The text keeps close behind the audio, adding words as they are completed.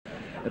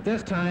At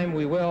this time,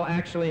 we will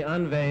actually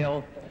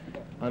unveil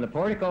on the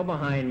portico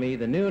behind me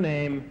the new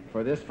name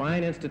for this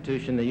fine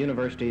institution, the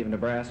University of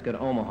Nebraska at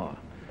Omaha.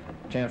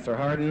 Chancellor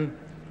Hardin,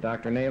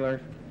 Dr.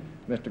 Naylor,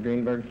 Mr.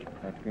 Greenberg,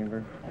 Dr.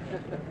 Greenberg.